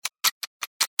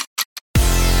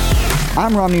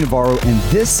I'm Romney Navarro, and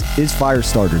this is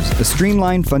Firestarters, a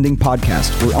streamlined funding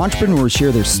podcast where entrepreneurs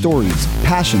share their stories,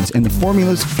 passions, and the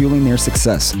formulas fueling their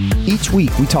success. Each week,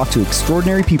 we talk to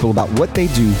extraordinary people about what they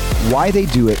do, why they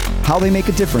do it, how they make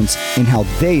a difference, and how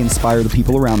they inspire the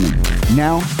people around them.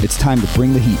 Now, it's time to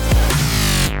bring the heat.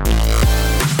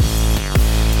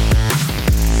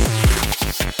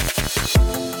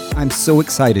 I'm so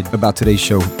excited about today's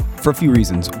show for a few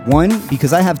reasons. One,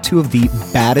 because I have two of the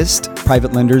baddest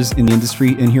private lenders in the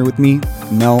industry in here with me,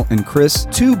 Mel and Chris.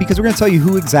 Two, because we're going to tell you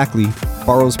who exactly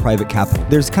borrows private capital.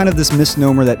 There's kind of this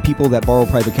misnomer that people that borrow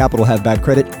private capital have bad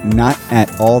credit. Not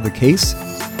at all the case.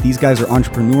 These guys are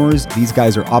entrepreneurs. These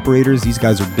guys are operators. These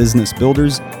guys are business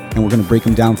builders, and we're going to break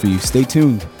them down for you. Stay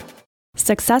tuned.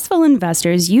 Successful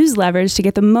investors use leverage to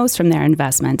get the most from their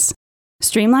investments.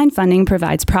 Streamline Funding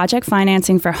provides project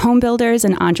financing for home builders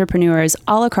and entrepreneurs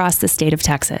all across the state of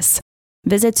Texas.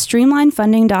 Visit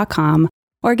streamlinefunding.com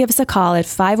or give us a call at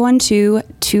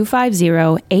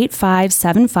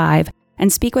 512-250-8575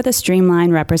 and speak with a Streamline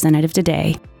representative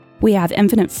today. We have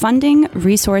infinite funding,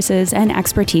 resources, and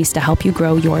expertise to help you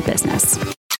grow your business.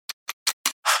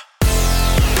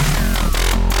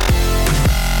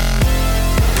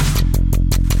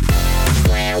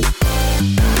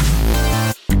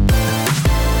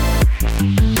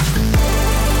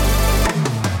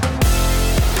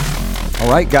 All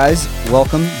right, guys,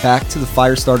 welcome back to the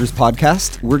Firestarters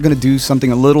podcast. We're going to do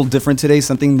something a little different today,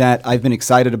 something that I've been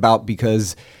excited about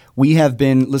because we have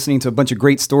been listening to a bunch of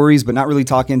great stories, but not really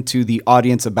talking to the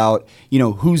audience about,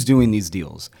 who's doing these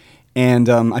deals. And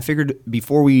I figured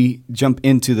before we jump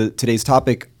into today's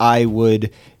topic, I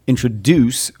would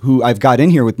introduce who I've got in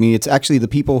here with me. It's actually the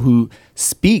people who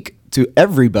speak to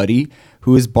everybody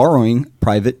who is borrowing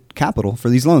private capital for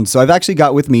these loans. So I've actually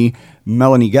got with me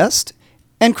Melanie Guest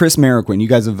and Chris Marroquin. You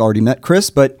guys have already met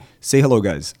Chris, but say hello,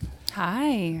 guys.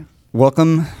 Hi.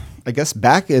 Welcome, I guess,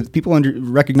 back. If people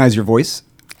recognize your voice.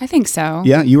 I think so.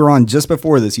 Yeah, you were on just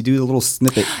before this. You do a little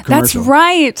snippet commercial. That's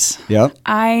right. Yep.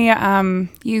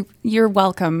 You're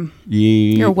welcome.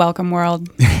 Yeah. You're welcome, world.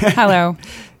 Hello.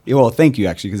 Well, thank you,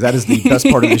 actually, because that is the best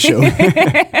part of the show.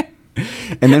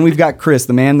 And then we've got Chris,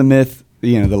 the man, the myth,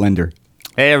 the lender.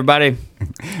 Hey, everybody.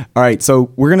 All right,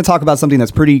 so we're going to talk about something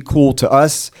that's pretty cool to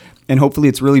us. And hopefully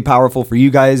it's really powerful for you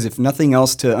guys, if nothing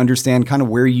else, to understand kind of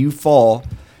where you fall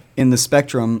in the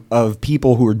spectrum of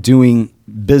people who are doing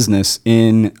business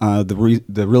in the real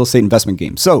estate investment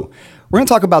game. So we're going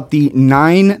to talk about the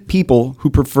 9 people who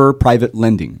prefer private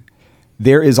lending.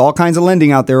 There is all kinds of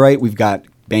lending out there, right? We've got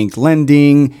bank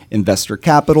lending, investor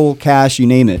capital, cash, you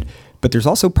name it. But there's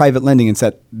also private lending. It's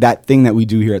that thing that we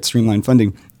do here at Streamline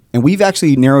Funding. And we've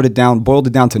actually boiled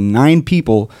it down to 9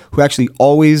 people who actually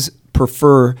always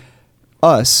prefer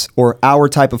us or our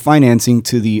type of financing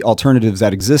to the alternatives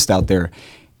that exist out there.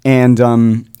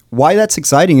 And why that's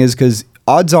exciting is because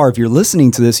odds are, if you're listening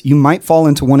to this, you might fall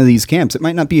into one of these camps. It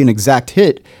might not be an exact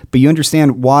hit, but you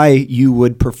understand why you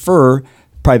would prefer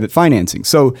private financing.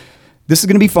 So this is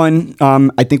going to be fun.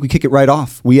 I think we kick it right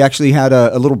off. We actually had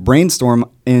a little brainstorm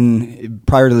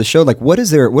prior to the show. Like, what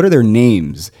are their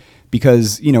names?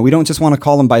 Because, we don't just want to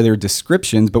call them by their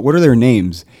descriptions, but what are their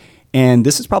names? And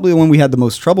this is probably the one we had the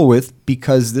most trouble with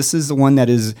because this is the one that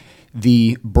is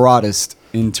the broadest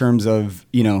in terms of,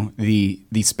 the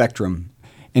spectrum.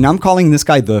 And I'm calling this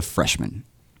guy the freshman.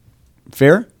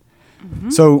 Fair? Mm-hmm.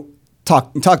 So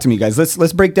talk to me, guys.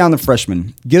 Let's break down the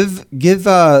freshman. Give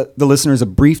the listeners a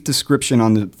brief description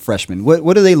on the freshman.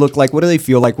 What do they look like? What do they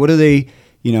feel like? What do they,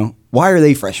 why are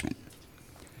they freshmen?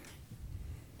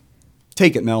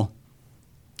 Take it, Mel.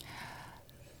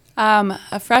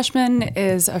 A freshman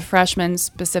is a freshman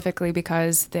specifically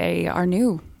because they are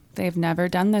new. They've never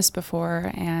done this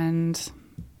before, and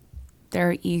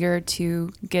they're eager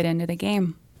to get into the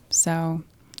game. So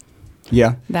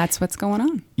yeah, that's what's going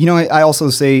on. I also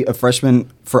say a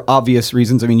freshman for obvious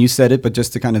reasons. I mean, you said it, but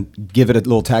just to kind of give it a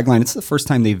little tagline, it's the first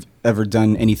time they've ever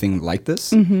done anything like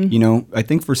this. Mm-hmm. I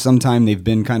think for some time they've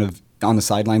been kind of on the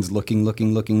sidelines looking,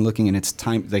 and it's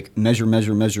time, like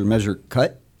measure,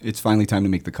 cut. It's finally time to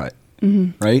make the cut,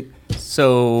 mm-hmm. Right?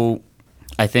 So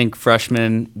I think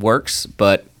freshman works,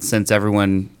 but since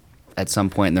everyone at some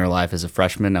point in their life is a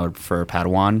freshman, I would prefer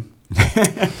Padawan.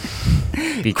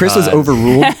 Chris was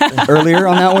overruled earlier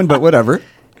on that one, but whatever.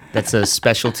 That's a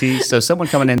specialty. So someone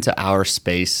coming into our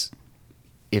space,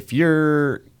 if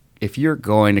you're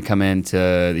going to come into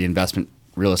the investment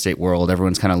real estate world,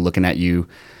 everyone's kind of looking at you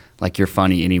like you're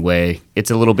funny anyway.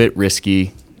 It's a little bit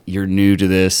risky. You're new to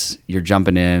this. You're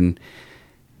jumping in.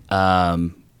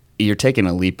 You're taking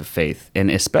a leap of faith. And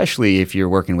especially if you're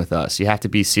working with us, you have to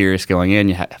be serious going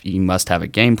in. You must have a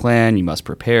game plan. You must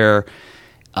prepare.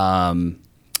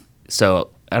 So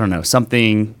I don't know,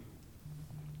 something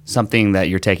that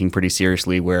you're taking pretty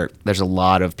seriously, where there's a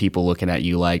lot of people looking at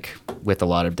you like with a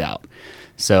lot of doubt.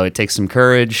 So it takes some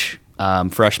courage.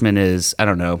 Freshman is, I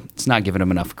don't know, it's not giving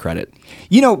them enough credit.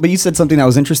 But you said something that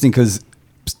was interesting, because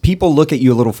people look at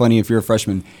you a little funny if you're a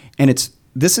freshman, and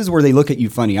this is where they look at you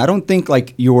funny. I don't think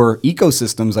like your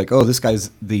ecosystem's like, oh, this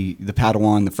guy's the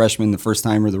Padawan, the freshman, the first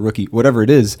timer, the rookie, whatever it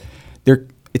is.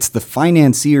 It's the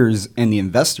financiers and the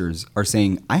investors are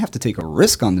saying, I have to take a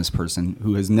risk on this person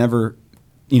who has never,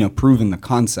 proven the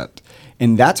concept.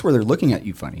 And that's where they're looking at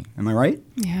you funny. Am I right?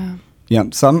 Yeah. Yeah.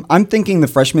 So I'm thinking the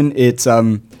freshmen, there's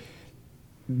a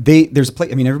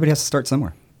place. I mean, everybody has to start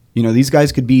somewhere. These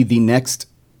guys could be the next,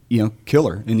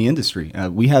 killer in the industry.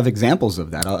 We have examples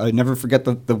of that. I never forget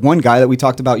the one guy that we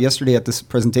talked about yesterday at this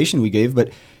presentation we gave,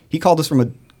 but he called us from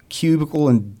a cubicle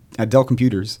at Dell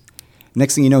Computers.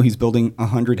 Next thing you know, he's building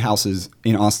 100 houses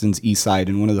in Austin's east side,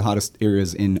 in one of the hottest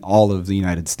areas in all of the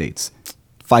United States.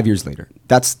 5 years later.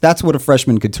 That's what a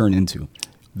freshman could turn into,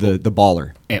 the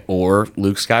baller. Or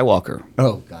Luke Skywalker.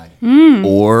 Oh, God.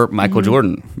 Or Michael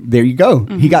Jordan. There you go.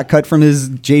 He got cut from his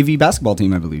JV basketball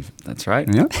team, I believe. That's right.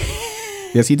 Yeah.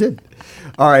 Yes, he did.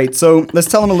 All right, so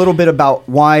let's tell them a little bit about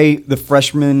why the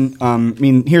freshmen,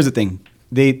 here's the thing.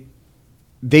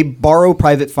 They borrow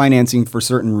private financing for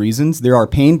certain reasons. There are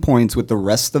pain points with the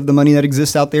rest of the money that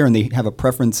exists out there, and they have a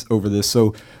preference over this.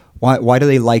 So why do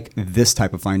they like this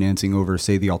type of financing over,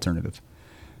 say, the alternative?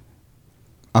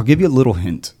 I'll give you a little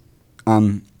hint.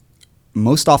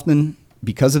 Most often,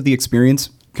 because of the experience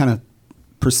kind of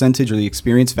percentage or the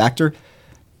experience factor,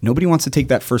 nobody wants to take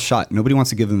that first shot. Nobody wants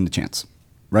to give them the chance,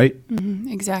 right? Mm-hmm,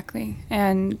 exactly.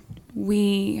 And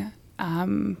we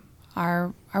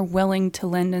are willing to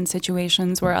lend in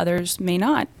situations where others may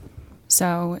not.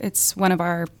 So it's one of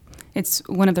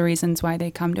the reasons why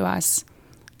they come to us.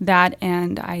 That,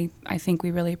 and I think we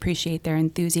really appreciate their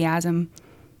enthusiasm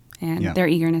and their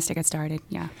eagerness to get started.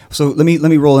 Yeah. So let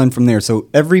me roll in from there. So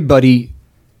everybody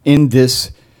in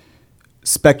this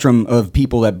spectrum of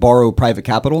people that borrow private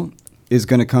capital is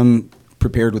going to come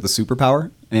prepared with a superpower.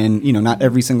 And, not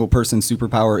every single person's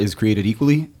superpower is created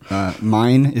equally.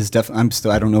 Mine is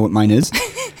definitely, I don't know what mine is,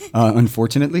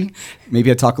 unfortunately. Maybe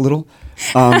I talk a little.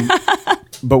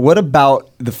 But what about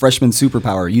the freshman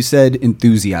superpower? You said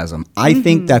enthusiasm. I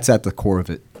think that's at the core of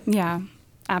it. Yeah,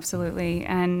 absolutely.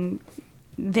 And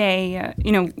they,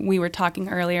 we were talking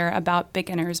earlier about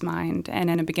beginner's mind. And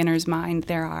in a beginner's mind,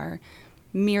 there are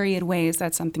myriad ways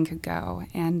that something could go.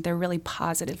 And they're really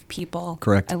positive people.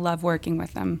 Correct. I love working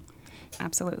with them.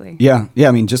 Absolutely. Yeah.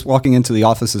 Just walking into the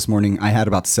office this morning, I had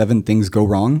about 7 things go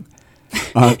wrong.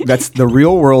 That's the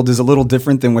real world is a little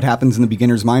different than what happens in the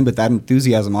beginner's mind, but that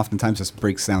enthusiasm oftentimes just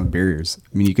breaks down barriers.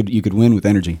 I mean, you could win with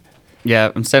energy.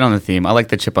 Yeah, I'm staying on the theme. I like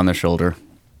the chip on their shoulder.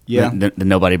 Yeah. The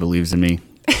nobody believes in me.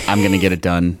 I'm going to get it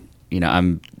done.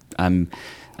 I'm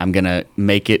going to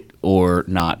make it or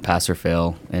not, pass or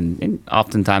fail. And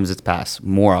oftentimes it's pass,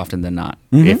 more often than not.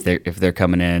 Mm-hmm. If they're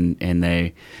coming in and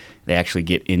they actually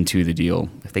get into the deal.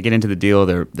 If they get into the deal,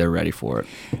 they're ready for it.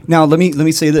 Now, let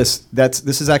me say this.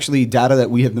 This is actually data that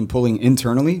we have been pulling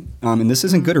internally, and this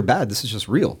isn't good or bad. This is just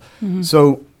real. Mm-hmm.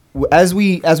 So as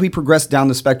we progress down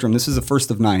the spectrum, this is the first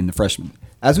of 9, the freshman.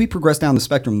 As we progress down the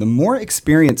spectrum, the more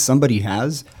experience somebody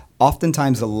has,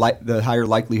 oftentimes the higher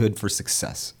likelihood for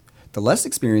success. The less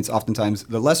experience, oftentimes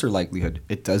the lesser likelihood.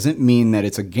 It doesn't mean that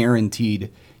it's a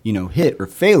guaranteed, hit or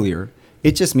failure.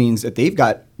 It just means that they've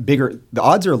got the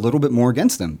odds are a little bit more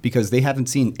against them because they haven't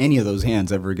seen any of those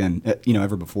hands ever again,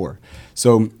 ever before.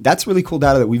 So that's really cool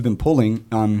data that we've been pulling.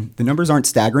 The numbers aren't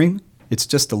staggering. It's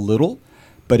just a little,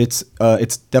 but it's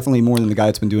definitely more than the guy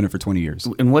that's been doing it for 20 years.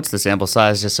 And what's the sample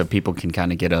size, just so people can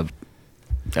kind of get a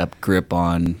grip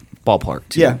on ballpark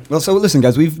too? Yeah. Well, so listen,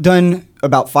 guys, we've done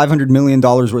about $500 million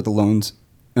worth of loans.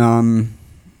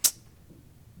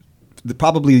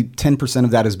 Probably 10% of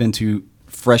that has been to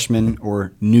freshmen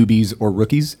or newbies or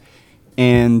rookies.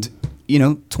 And,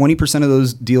 20% of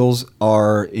those deals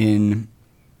are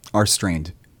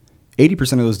strained.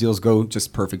 80% of those deals go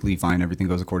just perfectly fine. Everything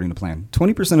goes according to plan.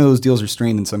 20% of those deals are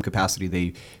strained in some capacity.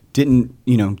 They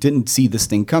didn't see this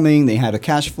thing coming. They had a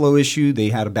cash flow issue. They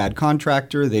had a bad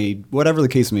contractor. Whatever the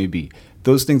case may be.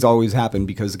 Those things always happen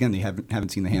because, again, they haven't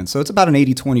seen the hand. So it's about an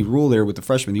 80-20 rule there with the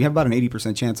freshmen. You have about an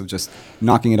 80% chance of just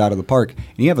knocking it out of the park,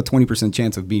 and you have a 20%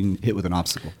 chance of being hit with an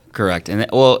obstacle. Correct. And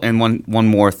one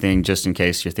more thing, just in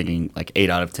case you're thinking like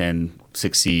 8 out of 10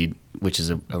 succeed, which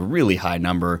is a really high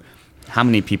number. How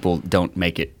many people don't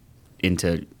make it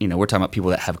into, we're talking about people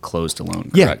that have closed a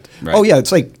loan, correct? Yeah. Right. Oh, yeah.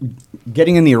 It's like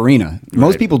getting in the arena.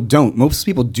 Most people don't. Most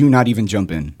people do not even jump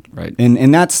in. Right.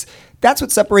 And that's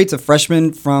what separates a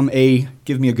freshman from a,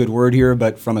 give me a good word here,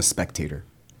 but from a spectator.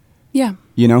 Yeah.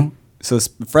 You know? So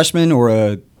a freshman or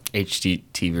a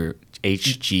HGTVer.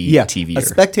 a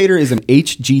spectator is an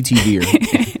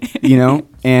HGTVer. You know?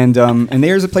 And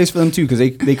there's a place for them too, because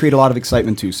they create a lot of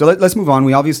excitement too. So let's move on.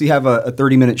 We obviously have a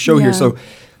 30-minute show here. So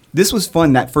this was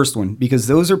fun, that first one, because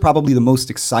those are probably the most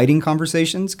exciting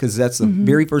conversations, because that's the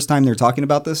very first time they're talking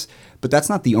about this. But that's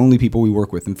not the only people we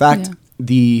work with. In fact,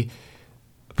 the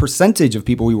percentage of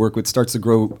people we work with starts to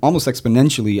grow almost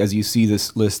exponentially as you see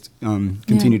this list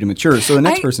continue to mature. So the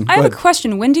next person, I have a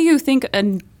question. When do you think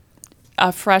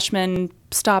a freshman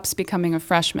stops becoming a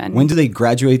freshman? When do they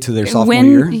graduate to their sophomore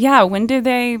year? Yeah, when does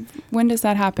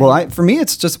that happen? Well, for me,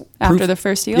 it's just after the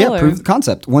first year. Yeah, prove the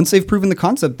concept. Once they've proven the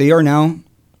concept, they are now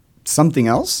something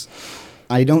else.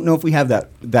 I don't know if we have that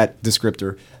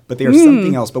descriptor, but they are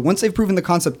something else. But once they've proven the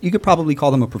concept, you could probably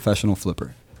call them a professional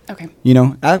flipper. Okay. You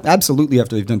know, absolutely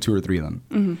after they've done 2 or 3 of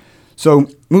them. So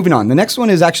moving on. The next one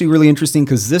is actually really interesting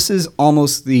because this is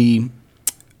almost the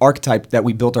archetype that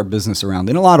we built our business around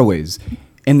in a lot of ways.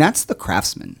 And that's the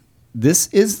craftsman. This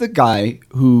is the guy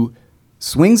who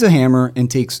swings a hammer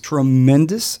and takes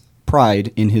tremendous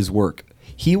pride in his work.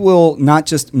 He will not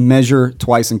just measure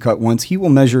twice and cut once. He will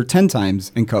measure 10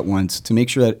 times and cut once to make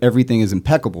sure that everything is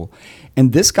impeccable.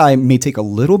 And this guy may take a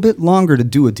little bit longer to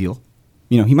do a deal.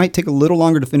 You know, he might take a little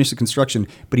longer to finish the construction,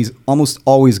 but he's almost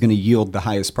always going to yield the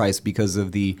highest price because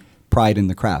of the pride in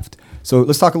the craft. So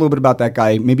let's talk a little bit about that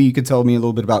guy. Maybe you could tell me a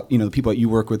little bit about, the people that you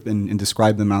work with and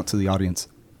describe them out to the audience.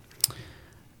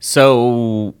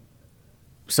 So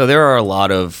there are a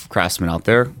lot of craftsmen out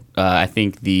there. I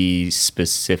think the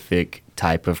specific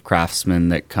type of craftsman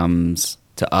that comes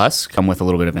to us come with a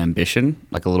little bit of ambition,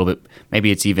 like a little bit.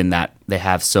 Maybe it's even that they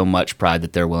have so much pride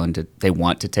that they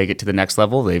want to take it to the next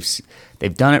level.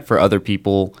 They've done it for other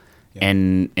people,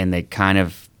 and they kind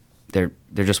of they're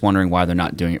just wondering why they're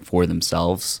not doing it for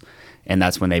themselves, and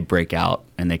that's when they break out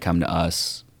and they come to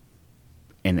us,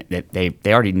 and they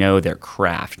already know their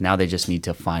craft. Now they just need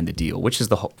to find the deal, which is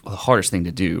the hardest thing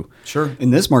to do. Sure,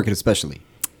 in this market especially.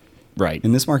 Right.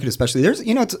 In this market especially. There's,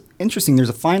 it's interesting. There's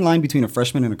a fine line between a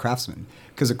freshman and a craftsman.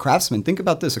 Because a craftsman, think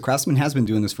about this, a craftsman has been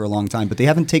doing this for a long time, but they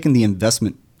haven't taken the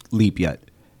investment leap yet.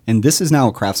 And this is now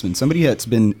a craftsman, somebody that's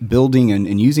been building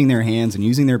and using their hands and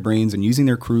using their brains and using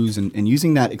their crews and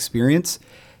using that experience,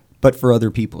 but for other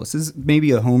people. This is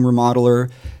maybe a home remodeler.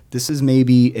 This is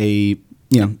maybe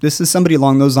this is somebody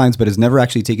along those lines, but has never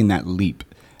actually taken that leap.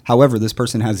 However, this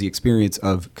person has the experience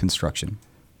of construction.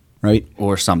 Right?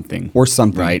 Or something.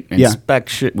 Right?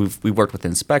 We've worked with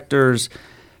inspectors,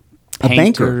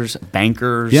 painters,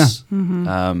 bankers. Yeah.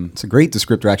 It's a great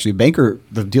descriptor, actually. Banker,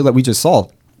 the deal that we just saw,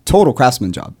 total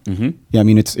craftsman job. Yeah, I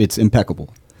mean, it's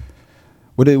impeccable.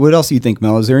 What else do you think,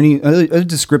 Mel? Is there any other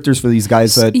descriptors for these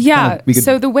guys that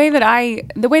So the way that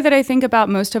I think about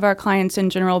most of our clients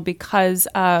in general, because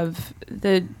of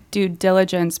the due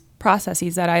diligence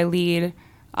processes that I lead,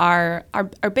 are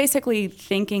basically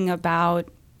thinking about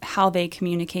how they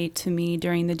communicate to me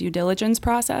during the due diligence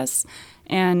process.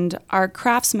 And our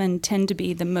craftsmen tend to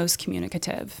be the most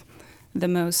communicative, the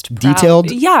most proud,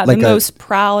 detailed. Yeah, the most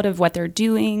proud of what they're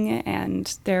doing,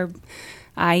 and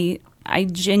I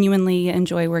genuinely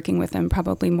enjoy working with them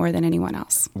probably more than anyone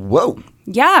else. Whoa.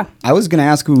 Yeah. I was going to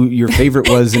ask who your favorite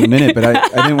was in a minute, but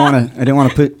I didn't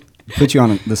want to put you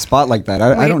on the spot like that.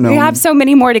 I don't know. We have so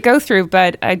many more to go through,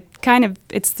 but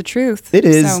it's the truth. It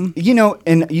is. So.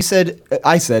 And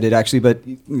I said it actually, but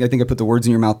I think I put the words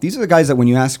in your mouth. These are the guys that when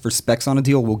you ask for specs on a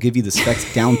deal, will give you the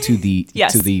specs down to the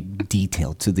yes. to the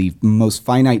detail, to the most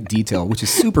finite detail, which is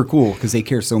super cool because they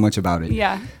care so much about it.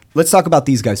 Yeah. Let's talk about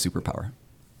these guys' superpower.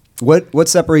 What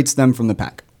separates them from the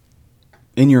pack,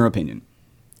 in your opinion?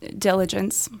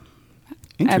 Diligence.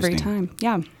 Every time.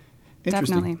 Yeah.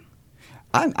 Definitely.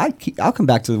 I'll come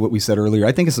back to what we said earlier.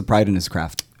 I think it's the pride in his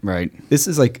craft. Right. This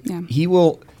is like he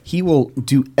will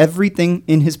do everything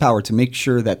in his power to make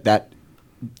sure that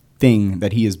thing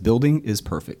that he is building is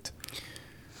perfect.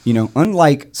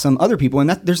 Unlike some other people, and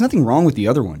there's nothing wrong with the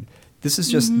other one. This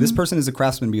is just this person is a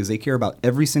craftsman because they care about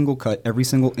every single cut, every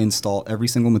single install, every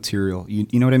single material.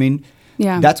 You know what I mean?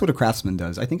 Yeah. That's what a craftsman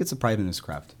does. I think it's a pride in his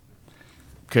craft.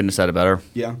 Couldn't have said it better.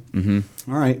 Yeah. All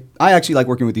right. I actually like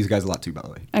working with these guys a lot too, by the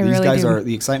way. These guys do.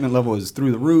 The excitement level is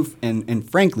through the roof. And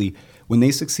frankly, when they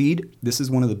succeed, this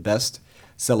is one of the best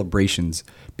celebrations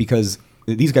because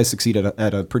these guys succeed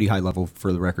at a pretty high level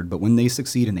for the record. But when they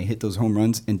succeed and they hit those home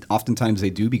runs, and oftentimes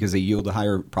they do because they yield a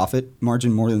higher profit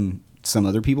margin more than some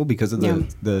other people because of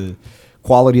the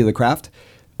quality of the craft.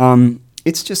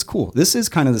 It's just cool. This is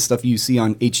kind of the stuff you see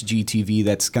on HGTV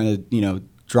that's kind of,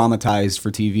 dramatized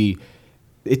for TV.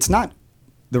 it's not,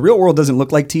 the real world doesn't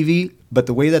look like TV, but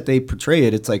the way that they portray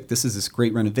it, it's like this is this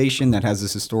great renovation that has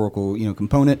this historical,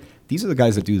 component. These are the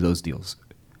guys that do those deals,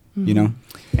 you know?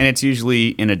 And it's usually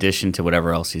in addition to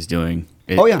whatever else he's doing.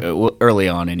 Early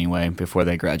on anyway, before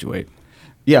they graduate.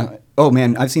 Yeah. Oh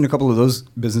man, I've seen a couple of those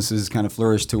businesses kind of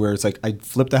flourish to where it's like I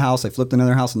flipped a house, I flipped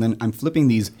another house, and then I'm flipping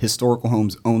these historical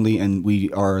homes only, and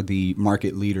we are the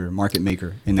market leader, market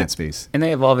maker in that space. And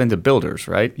they evolve into builders,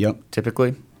 right? Yep.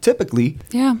 Typically,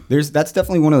 Yeah. that's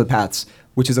definitely one of the paths,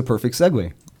 which is a perfect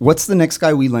segue. What's the next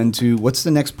guy we lend to? What's the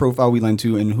next profile we lend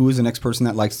to? And who is the next person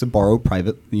that likes to borrow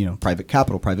private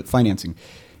capital, private financing?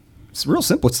 It's real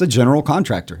simple. It's the general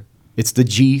contractor. It's the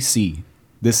GC.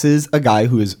 This is a guy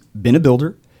who has been a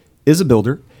builder, is a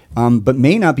builder, but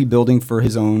may not be building for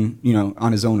his own,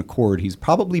 on his own accord. He's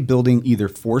probably building either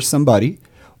for somebody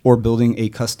or building a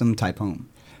custom type home.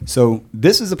 So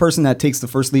this is the person that takes the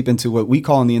first leap into what we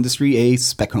call in the industry a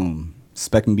spec home,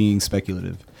 spec being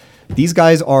speculative. These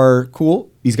guys are cool.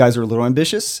 These guys are a little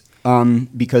ambitious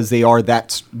because they are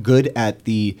that good at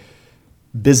the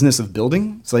business of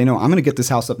building. So I'm going to get this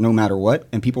house up no matter what,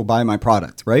 and people buy my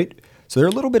product, right? So they're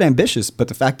a little bit ambitious, but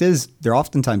the fact is they're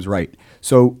oftentimes right.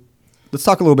 So let's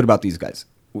talk a little bit about these guys.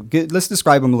 Let's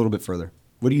describe them a little bit further.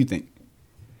 What do you think?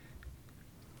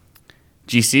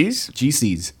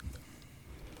 GCs.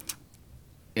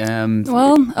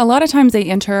 Well, a lot of times they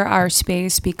enter our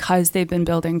space because they've been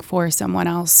building for someone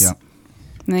else. Yeah.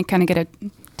 And they kind of get a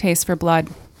taste for blood.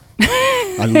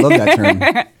 I love that term.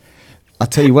 I'll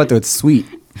tell you what, though, it's sweet.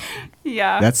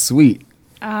 Yeah. That's sweet.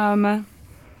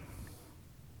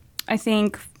 I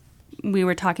think we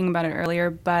were talking about it earlier,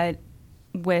 but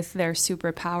with their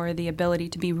superpower, the ability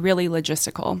to be really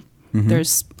logistical. Mm-hmm.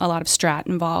 There's a lot of strat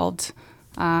involved.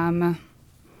 I'll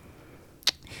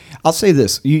say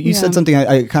this. You said something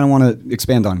I kind of want to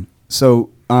expand on.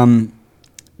 So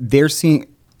they're seeing,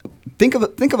 think of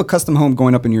a custom home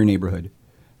going up in your neighborhood.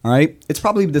 All right. It's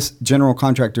probably this general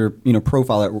contractor,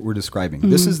 profile that we're describing. Mm-hmm.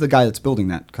 This is the guy that's building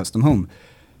that custom home.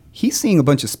 He's seeing a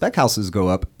bunch of spec houses go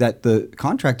up that the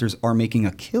contractors are making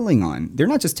a killing on. They're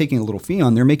not just taking a little fee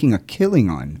on, they're making a killing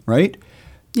on, right?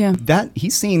 Yeah.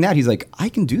 He's seeing that. He's like, I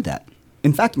can do that.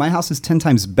 In fact, my house is 10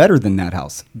 times better than that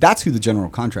house. That's who the general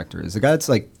contractor is. The guy that's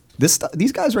like,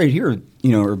 these guys right here,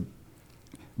 are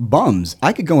bums.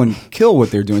 I could go and kill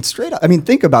what they're doing straight up. I mean,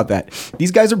 think about that.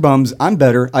 These guys are bums. I'm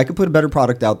better. I could put a better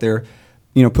product out there.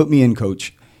 Put me in,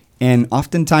 coach. And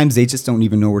oftentimes they just don't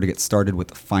even know where to get started with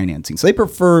the financing. So they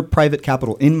prefer private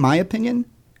capital, in my opinion.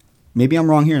 Maybe I'm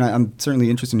wrong here, and I'm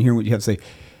certainly interested in hearing what you have to say,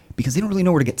 because they don't really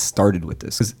know where to get started with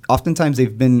this. Because oftentimes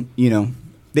they've been,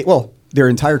 their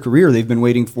entire career they've been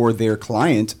waiting for their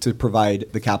client to provide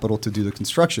the capital to do the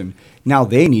construction. Now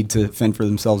they need to fend for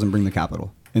themselves and bring the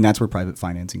capital. And that's where private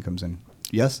financing comes in.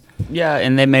 Yes? Yeah,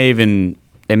 and they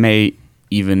may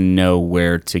even know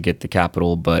where to get the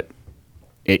capital, but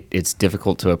it's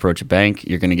difficult to approach a bank.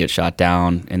 You're going to get shot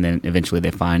down, and then eventually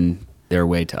they find their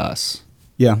way to us.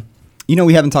 Yeah.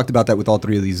 We haven't talked about that with all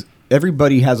three of these.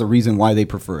 Everybody has a reason why they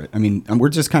prefer it. I mean, we're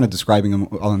just kind of describing them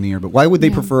all in the air, but why would they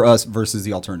prefer us versus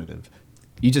the alternative?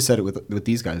 You just said it with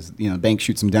these guys. The bank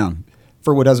shoots them down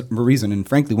for whatever reason. And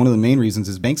frankly, one of the main reasons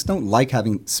is banks don't like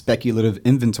having speculative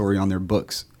inventory on their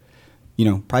books.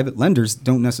 Private lenders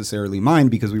don't necessarily mind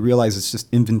because we realize it's just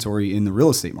inventory in the real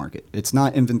estate market. It's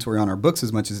not inventory on our books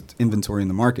as much as it's inventory in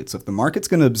the market. So if the market's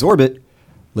going to absorb it,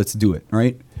 let's do it,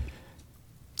 right?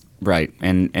 Right.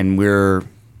 And we're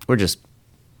just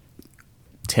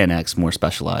 10x more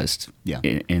specialized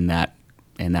in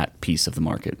that piece of the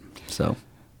market. So,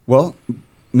 well,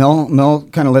 Mel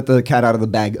kind of let the cat out of the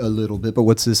bag a little bit, but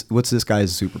what's this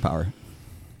guy's superpower?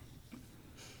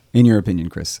 In your opinion,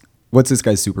 Chris, what's this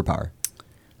guy's superpower?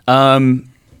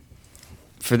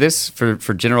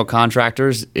 For general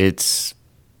contractors, it's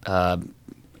a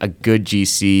good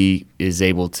GC is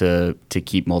able to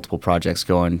keep multiple projects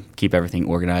going, keep everything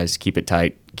organized, keep it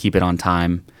tight, keep it on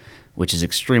time, which is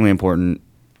extremely important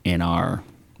in our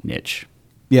niche.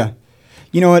 Yeah.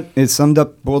 You know what? It's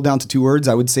boiled down to two words.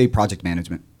 I would say project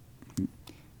management.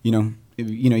 You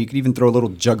could even throw a little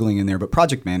juggling in there, but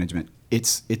project management,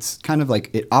 it's kind of like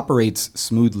it operates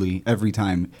smoothly every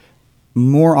time,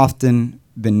 more often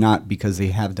than not because they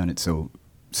have done it so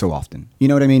often. You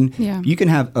know what I mean? Yeah. You can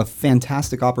have a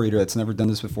fantastic operator that's never done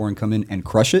this before and come in and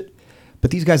crush it,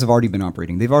 but these guys have already been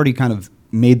operating. They've already kind of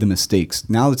made the mistakes.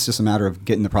 Now it's just a matter of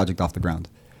getting the project off the ground.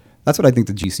 That's what I think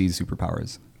the GC's superpower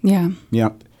is. Yeah. Yeah.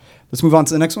 Let's move on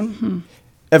to the next one. Mm-hmm.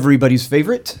 Everybody's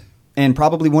favorite and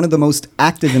probably one of the most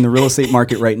active in the real estate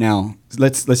market right now.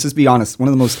 Let's just be honest. One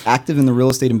of the most active in the real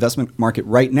estate investment market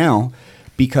right now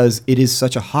because it is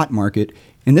such a hot market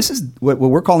And this is what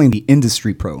we're calling the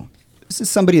industry pro. This is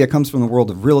somebody that comes from the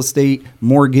world of real estate,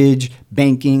 mortgage,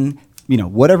 banking,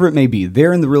 whatever it may be.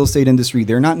 They're in the real estate industry.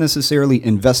 They're not necessarily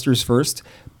investors first,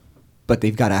 but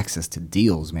they've got access to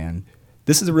deals, man.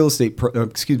 This is a real estate pro.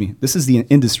 This is the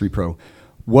industry pro.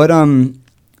 What do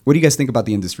you guys think about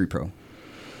the industry pro?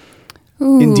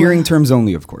 Ooh. Endearing terms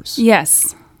only, of course.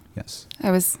 Yes. Yes.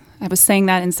 I was saying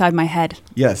that inside my head.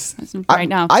 Yes. Right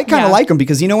now. I kind of like them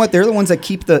because you know what? They're the ones that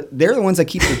keep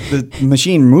the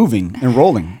machine moving and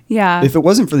rolling. Yeah. If it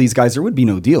wasn't for these guys, there would be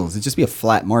no deals. It'd just be a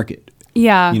flat market.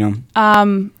 Yeah.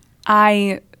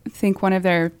 I think one of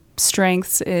their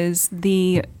strengths is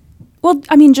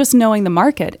just knowing the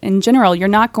market in general. You're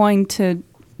not going to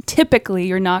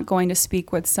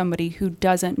speak with somebody who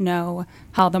doesn't know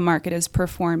how the market is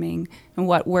performing and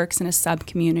what works in a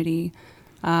sub-community.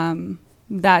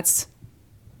 That's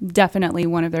definitely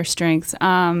one of their strengths.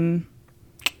 Trying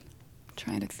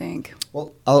to think.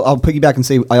 Well, I'll piggyback and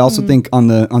say I also think on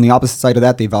the opposite side of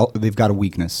that they've got a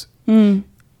weakness, and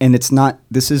this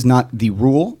is not the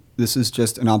rule. This is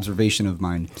just an observation of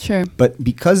mine. Sure. But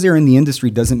because they're in the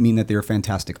industry doesn't mean that they're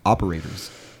fantastic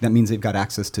operators. That means they've got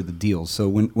access to the deals. So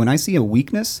when I see a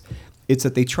weakness, it's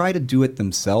that they try to do it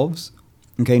themselves.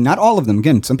 Okay, not all of them.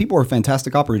 Again, some people are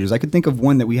fantastic operators. I could think of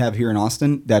one that we have here in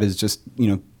Austin that is just,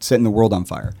 setting the world on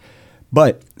fire.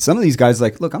 But some of these guys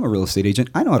look, I'm a real estate agent.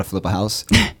 I know how to flip a house.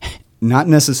 Not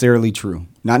necessarily true.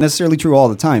 Not necessarily true all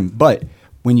the time. But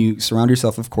when you surround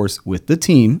yourself, of course, with the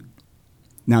team,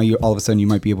 now all of a sudden you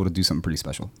might be able to do something pretty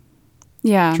special.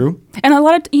 Yeah. True.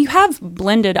 And you have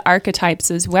blended archetypes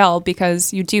as well,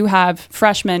 because you do have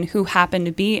freshmen who happen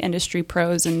to be industry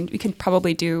pros, and we could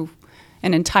probably do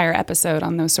an entire episode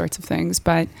on those sorts of things.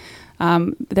 But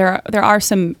there are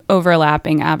some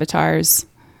overlapping avatars.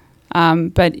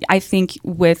 But I think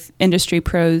with industry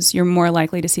pros, you're more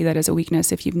likely to see that as a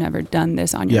weakness if you've never done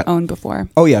this on your own before.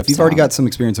 Oh, yeah. If you've already got some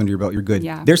experience under your belt, you're good.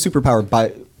 Yeah. Their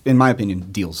superpower, in my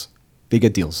opinion, deals. They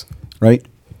get deals, right?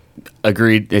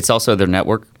 Agreed. It's also their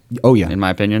network. Oh, yeah. In my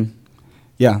opinion.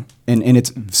 Yeah, and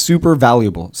it's super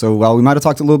valuable. So while we might have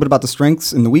talked a little bit about the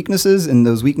strengths and the weaknesses, and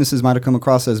those weaknesses might have come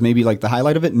across as maybe like the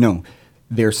highlight of it, no.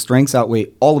 Their strengths outweigh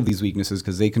all of these weaknesses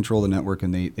because they control the network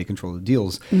and they control the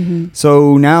deals. Mm-hmm.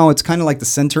 So now it's kind of like the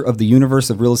center of the universe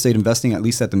of real estate investing, at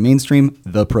least at the mainstream,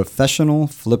 the professional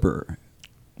flipper.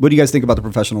 What do you guys think about the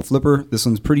professional flipper? This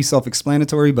one's pretty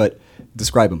self-explanatory, but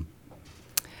describe him.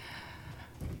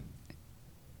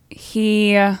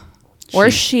 He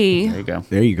or she. There you go.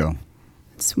 There you go.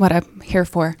 That's what I'm here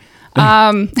for.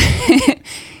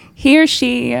 He or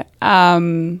she,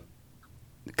 God,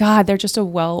 they're just a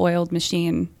well-oiled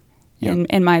machine,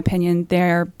 in my opinion.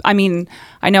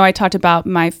 I know I talked about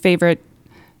my favorite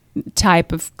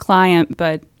type of client,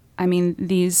 but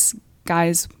these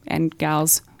guys and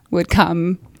gals would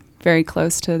come very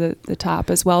close to the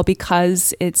top as well,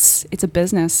 because it's a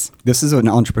business. This is an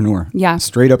entrepreneur. Yeah.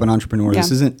 Straight up an entrepreneur. Yeah. This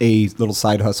isn't a little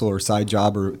side hustle or side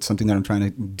job or something that I'm trying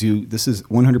to do. This is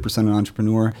 100% an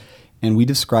entrepreneur. And we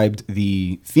described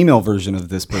the female version of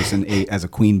this person as a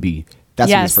queen bee.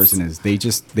 That's what this person is.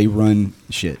 They run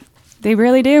shit. They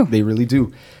really do. They really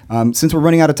do. Since we're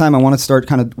running out of time, I want to start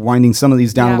kind of winding some of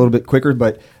these down a little bit quicker.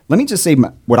 But let me just say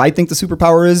what I think the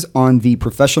superpower is on the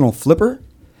professional flipper.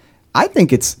 I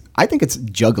think it's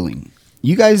juggling.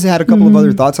 You guys had a couple of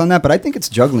other thoughts on that, but I think it's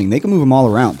juggling. They can move them all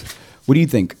around. What do you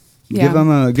think? Yeah. Give them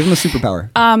a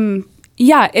superpower.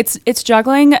 Yeah, it's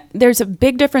juggling. There's a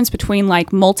big difference between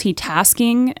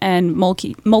multitasking and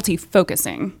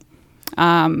multi-focusing.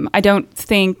 I don't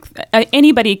think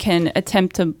anybody can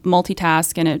attempt to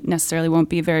multitask, and it necessarily won't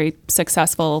be a very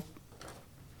successful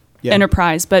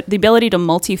enterprise. But the ability to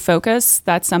multi-focus,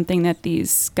 that's something that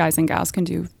these guys and gals can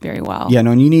do very well. Yeah,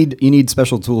 no, and you need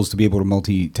special tools to be able to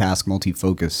multitask,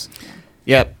 multi-focus.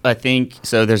 Yeah, I think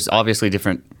so. There's obviously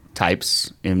different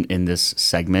types in this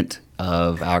segment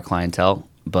of our clientele,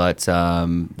 but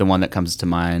the one that comes to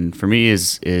mind for me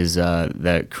is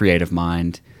the creative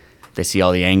mind. They see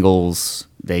all the angles.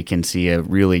 They can see a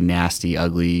really nasty,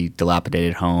 ugly,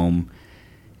 dilapidated home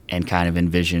and kind of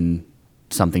envision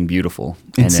something beautiful.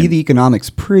 And see the economics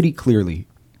pretty clearly.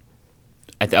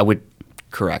 I would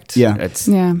correct. Yeah.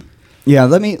 Yeah,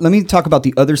 let me talk about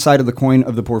the other side of the coin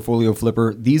of the portfolio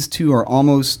flipper. These two are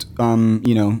almost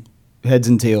heads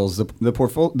and tails.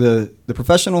 The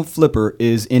professional flipper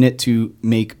is in it to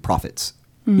make profits.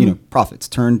 Mm-hmm. Profits,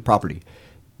 turn property.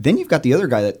 Then you've got the other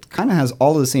guy that kind of has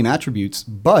all of the same attributes,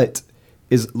 but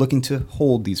is looking to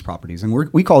hold these properties. And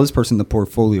we call this person the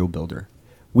portfolio builder.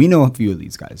 We know a few of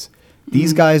these guys.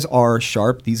 These guys are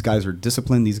sharp. These guys are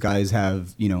disciplined. These guys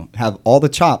have all the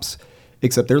chops,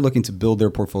 except they're looking to build their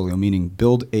portfolio, meaning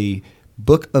build a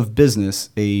book of business.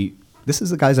 This is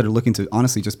the guys that are looking to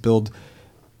honestly just build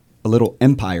a little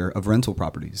empire of rental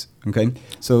properties. Okay,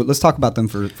 so let's talk about them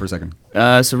for a second.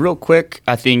 So real quick,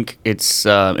 I think it's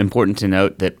important to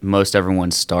note that most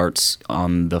everyone starts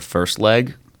on the first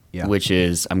leg, which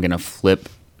is I'm going to flip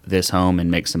this home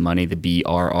and make some money, the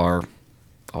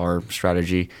BRRR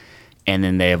strategy, and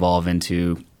then they evolve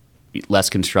into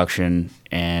less construction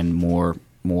and more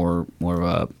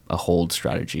of a hold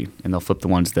strategy, and they'll flip the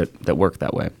ones that work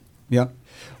that way. Yeah.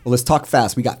 Well, let's talk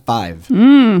fast. We got 5.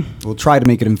 We'll try to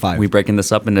make it in 5. We breaking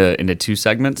this up into 2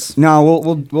 segments?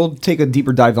 No, we'll take a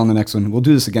deeper dive on the next one. We'll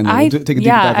do this again. We'll take a deeper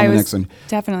dive on the next one.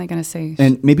 Definitely going to say.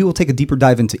 And maybe we'll take a deeper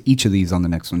dive into each of these on the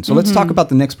next one. So let's talk about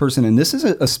the next person. And this is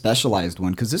a specialized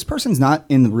one because this person's not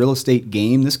in the real estate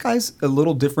game. This guy's a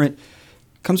little different,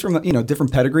 comes from a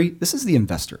different pedigree. This is the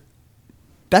investor.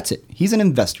 That's it. He's an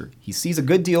investor. He sees a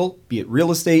good deal, be it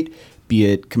real estate, be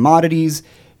it commodities,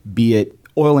 be it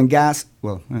oil and gas,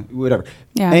 well, whatever.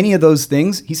 Yeah. Any of those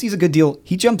things, he sees a good deal,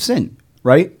 he jumps in,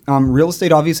 right? Real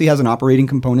estate obviously has an operating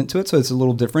component to it, so it's a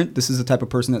little different. This is the type of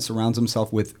person that surrounds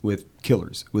himself with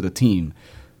killers, with a team.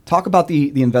 Talk about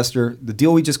the investor, the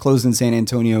deal we just closed in San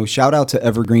Antonio. Shout out to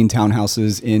Evergreen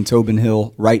Townhouses in Tobin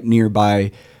Hill, right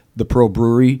nearby the Pearl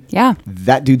Brewery. Yeah.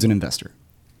 That dude's an investor.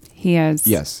 He is.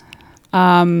 Yes.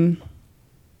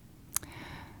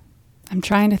 I'm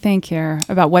trying to think here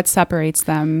about what separates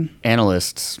them.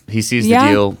 Analysts. He sees the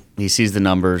deal. He sees the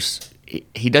numbers.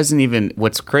 He doesn't even,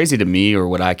 what's crazy to me or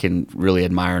what I can really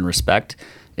admire and respect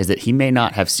is that he may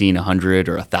not have seen 100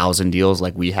 or 1,000 deals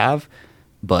like we have,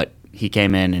 but he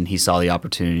came in and he saw the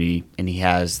opportunity and he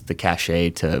has the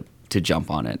cachet to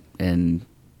jump on it and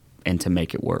to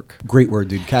make it work. Great word,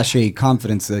 dude. Cachet,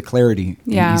 confidence, clarity.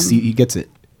 Yeah. He gets it.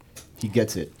 He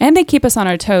gets it. And they keep us on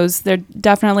our toes. They're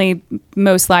definitely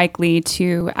most likely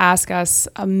to ask us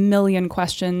a million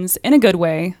questions in a good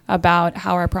way about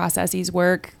how our processes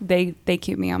work. They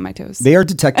keep me on my toes. They are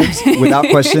detectives without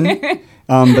question.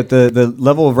 But the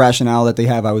level of rationale that they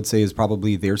have, I would say, is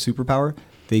probably their superpower.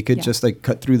 They could just like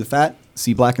cut through the fat,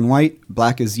 see black and white.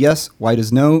 Black is yes, white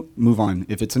is no, move on.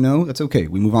 If it's a no, that's okay.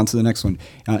 We move on to the next one.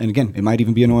 And again, it might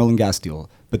even be an oil and gas deal.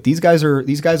 But these guys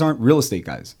aren't real estate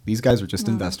guys. These guys are just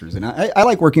investors. And I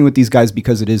like working with these guys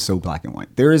because it is so black and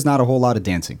white. There is not a whole lot of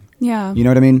dancing. Yeah. You know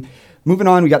what I mean? Moving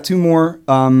on, we got 2 more.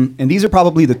 And these are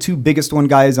probably the 2 biggest one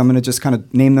guys. I'm going to just kind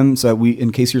of name them so that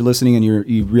in case you're listening and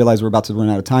you realize we're about to run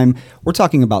out of time. We're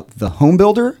talking about the home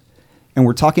builder and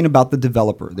we're talking about the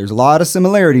developer. There's a lot of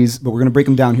similarities, but we're going to break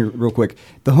them down here real quick.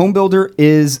 The home builder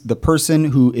is the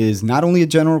person who is not only a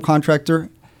general contractor,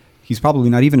 he's probably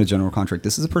not even a general contractor.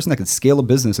 This is a person that could scale a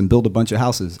business and build a bunch of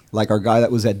houses, like our guy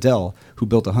that was at Dell, who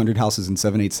built 100 houses in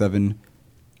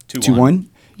 787-21.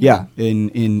 Yeah,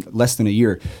 in less than a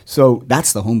year. So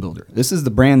that's the home builder. This is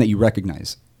the brand that you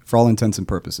recognize for all intents and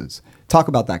purposes. Talk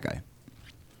about that guy.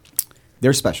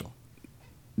 They're special.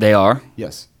 They are.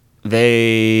 Yes.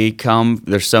 They come.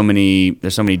 There's so many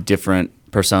different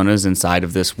personas inside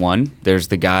of this one. There's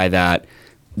the guy that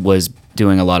was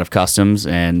doing a lot of customs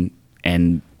and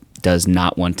does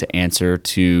not want to answer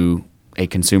to a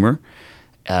consumer.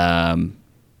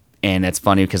 And it's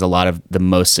funny because a lot of the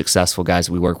most successful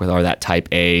guys we work with are that type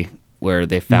A, where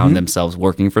they found themselves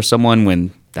working for someone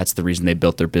when that's the reason they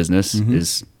built their business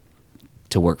is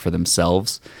to work for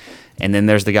themselves. And then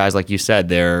there's the guys, like you said,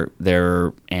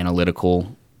 they're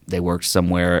analytical. They worked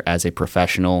somewhere as a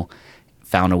professional,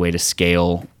 found a way to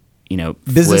scale,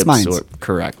 business minds.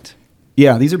 Correct.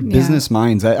 Yeah, these are business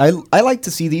minds. I like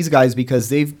to see these guys because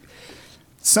they've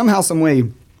somehow, some way,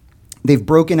 they've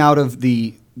broken out of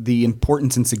the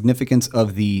importance and significance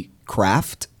of the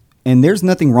craft. And there's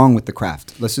nothing wrong with the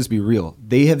craft. Let's just be real.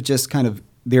 They have just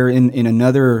they're in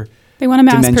another They want to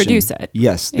mass dimension. produce it.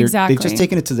 Yes. Exactly. They've just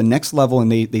taken it to the next level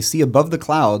and they see above the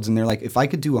clouds and they're like, if I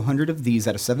could do 100 of these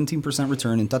at a 17%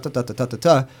 return and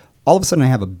all of a sudden I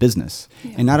have a business.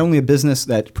 Yeah. And not only a business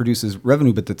that produces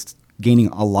revenue, but that's gaining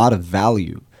a lot of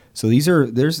value. So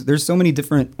there's so many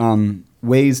different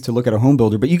ways to look at a home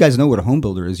builder, but you guys know what a home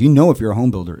builder is. You know if you're a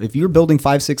home builder. If you're building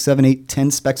 5, 6, 7, 8,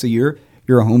 10 specs a year,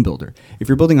 you're a home builder. If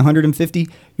you're building 150,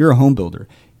 you're a home builder.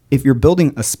 If you're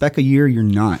building a spec a year, you're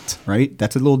not, right?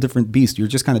 That's a little different beast. You're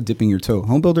just kind of dipping your toe.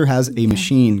 Home builder has a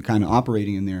machine kind of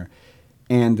operating in there.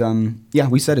 And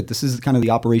we said it. This is kind of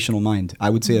the operational mind. I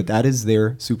would say that is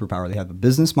their superpower. They have a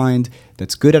business mind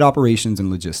that's good at operations and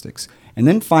logistics. And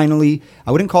then finally,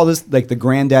 I wouldn't call this like the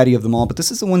granddaddy of them all, but this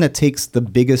is the one that takes the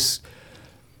biggest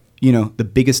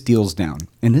deals down.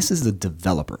 And this is the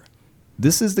developer.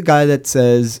 This is the guy that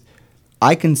says,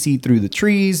 I can see through the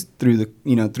trees, through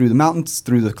the mountains,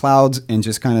 through the clouds, and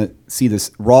just kind of see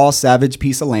this raw, savage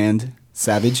piece of land,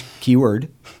 savage, keyword.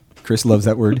 Chris loves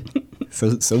that word.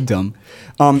 So dumb.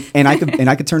 And I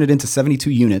could turn it into 72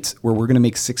 units where we're going to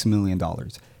make $6 million.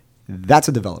 That's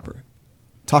a developer.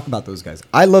 Talk about those guys.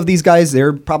 I love these guys.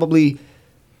 They're probably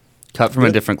cut from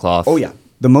a different cloth. Oh yeah,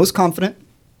 the most confident.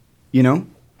 You know,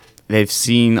 they've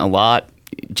seen a lot.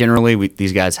 Generally,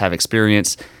 these guys have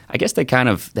experience. I guess they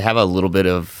have a little bit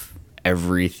of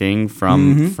everything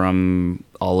from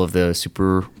all of the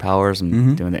superpowers.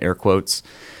 I'm doing the air quotes.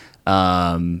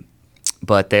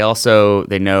 But they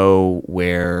know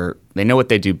what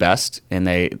they do best, and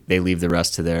they leave the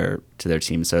rest to their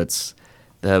team. So it's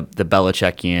the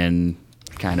Belichickian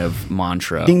kind of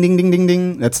mantra. Ding ding ding ding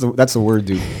ding. That's the word,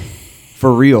 dude.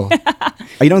 For real.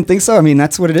 You don't think so? I mean,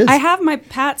 that's what it is. I have my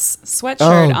Pat's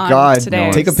sweatshirt on today.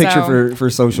 No. Take a picture for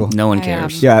social. No one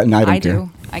cares. Yeah, no, I don't care.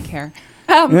 I care.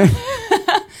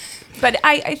 But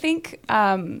I think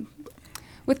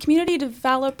with community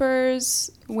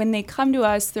developers, when they come to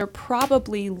us, they're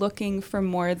probably looking for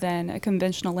more than a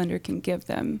conventional lender can give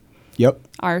them. Yep.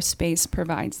 Our space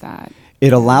provides that.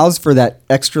 It allows for that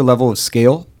extra level of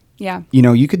scale. Yeah. You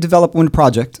know, you could develop one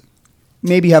project,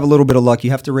 maybe have a little bit of luck.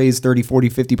 You have to raise 30, 40,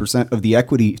 50% of the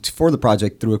equity for the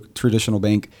project through a traditional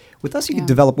bank. With us, you could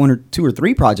develop 1 or 2 or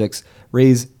 3 projects,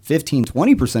 raise 15,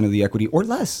 20% of the equity or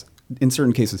less in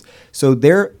certain cases. So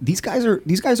these guys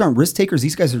aren't risk takers.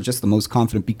 These guys are just the most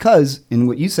confident because, in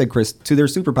what you said, Chris, to their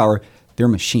superpower, they're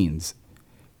machines.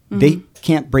 They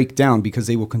can't break down because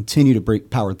they will continue to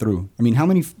power through. I mean, how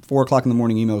many 4 o'clock in the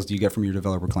morning emails do you get from your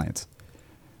developer clients?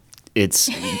 It's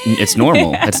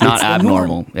normal. It's not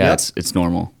abnormal. Yeah, yep. It's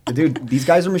normal. Dude, these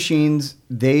guys are machines.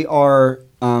 They are.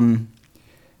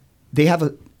 They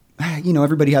have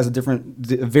everybody has a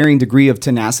varying degree of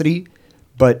tenacity.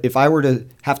 But if I were to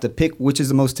have to pick which is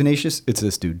the most tenacious, it's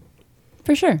this dude.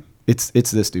 For sure. It's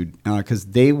this dude because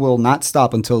they will not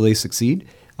stop until they succeed.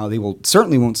 They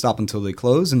certainly won't stop until they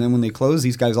close. And then when they close,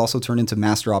 these guys also turn into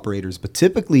master operators. But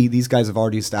typically, these guys have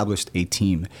already established a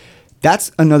team.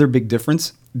 That's another big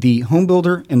difference. The home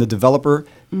builder and the developer,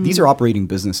 these are operating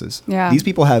businesses. Yeah. These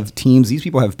people have teams. These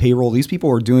people have payroll. These people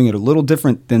are doing it a little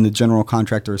different than the general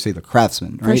contractor or, say, the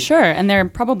craftsman. Right? For sure. And they're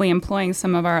probably employing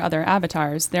some of our other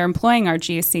avatars. They're employing our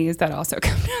GCs that also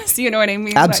come to us. You know what I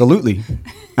mean? Absolutely.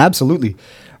 Absolutely. All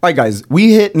right, guys.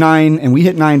 We hit 9, and we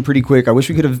hit 9 pretty quick. I wish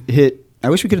we could have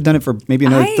done it for maybe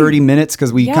another 30 minutes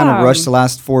because we kind of rushed the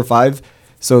last 4 or 5.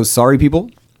 So sorry, people.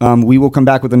 We will come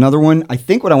back with another one. I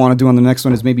think what I want to do on the next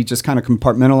one is maybe just kind of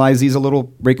compartmentalize these a little,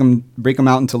 break them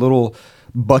out into little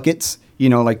buckets. You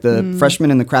know, like the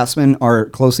freshman and the craftsman are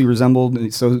closely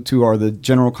resembled. So too are the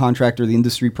general contractor, the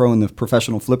industry pro, and the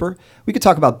professional flipper. We could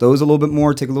talk about those a little bit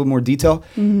more, take a little more detail.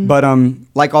 But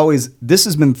like always, this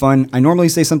has been fun. I normally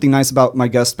say something nice about my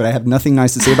guests, but I have nothing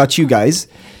nice to say about you guys.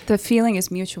 The feeling is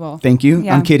mutual. Thank you.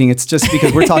 Yeah. I'm kidding. It's just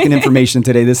because we're talking information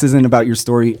today. This isn't about your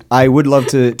story. I would love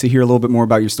to hear a little bit more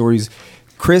about your stories.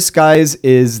 Chris, guys,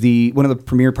 is one of the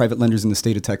premier private lenders in the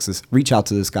state of Texas. Reach out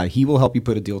to this guy. He will help you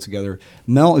put a deal together.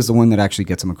 Mel is the one that actually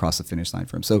gets him across the finish line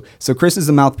for him. So Chris is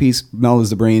the mouthpiece. Mel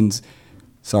is the brains.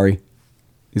 Sorry.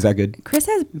 Is that good? Chris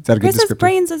has descriptor?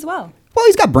 brains as well. Well,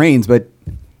 he's got brains, but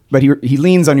he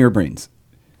leans on your brains.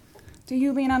 Do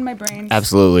you lean on my brains?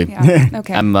 Absolutely. Yeah.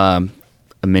 Okay. I'm a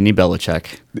mini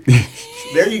Belichick.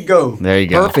 There you go. There you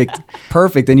go.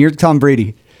 Perfect. And you're Tom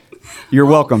Brady. You're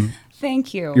welcome.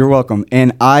 Thank you. You're welcome.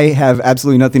 And I have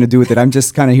absolutely nothing to do with it. I'm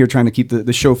just kind of here trying to keep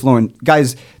the show flowing.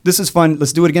 Guys, this is fun.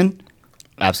 Let's do it again.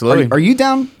 Absolutely. Are you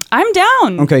down? I'm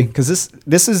down. Okay, because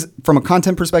this is, from a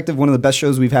content perspective, one of the best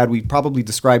shows we've had. We've probably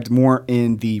described more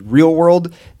in the real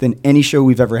world than any show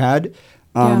we've ever had.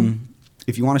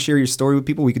 If you want to share your story with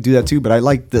people, we could do that too. But I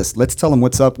like this. Let's tell them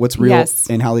what's up, what's real,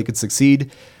 and how they could succeed.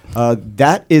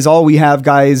 That is all we have,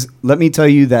 guys. Let me tell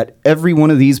you that every one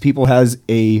of these people has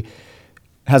a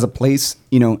place,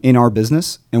 in our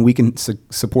business, and we can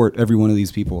support every one of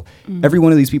these people. Every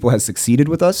one of these people has succeeded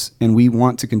with us, and we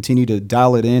want to continue to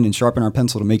dial it in and sharpen our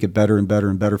pencil to make it better and better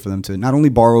and better for them to not only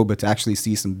borrow, but to actually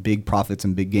see some big profits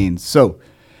and big gains. So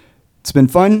it's been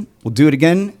fun. We'll do it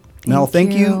again. Mel,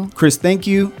 thank you. Chris, thank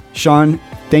you. Sean,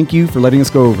 thank you for letting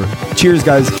us go over. Cheers,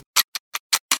 guys.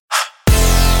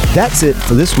 That's it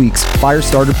for this week's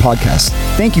Firestarter podcast.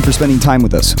 Thank you for spending time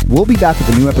with us. We'll be back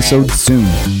with a new episode soon.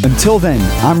 Until then,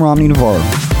 I'm Romney Navarro.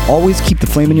 Always keep the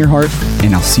flame in your heart,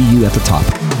 and I'll see you at the top.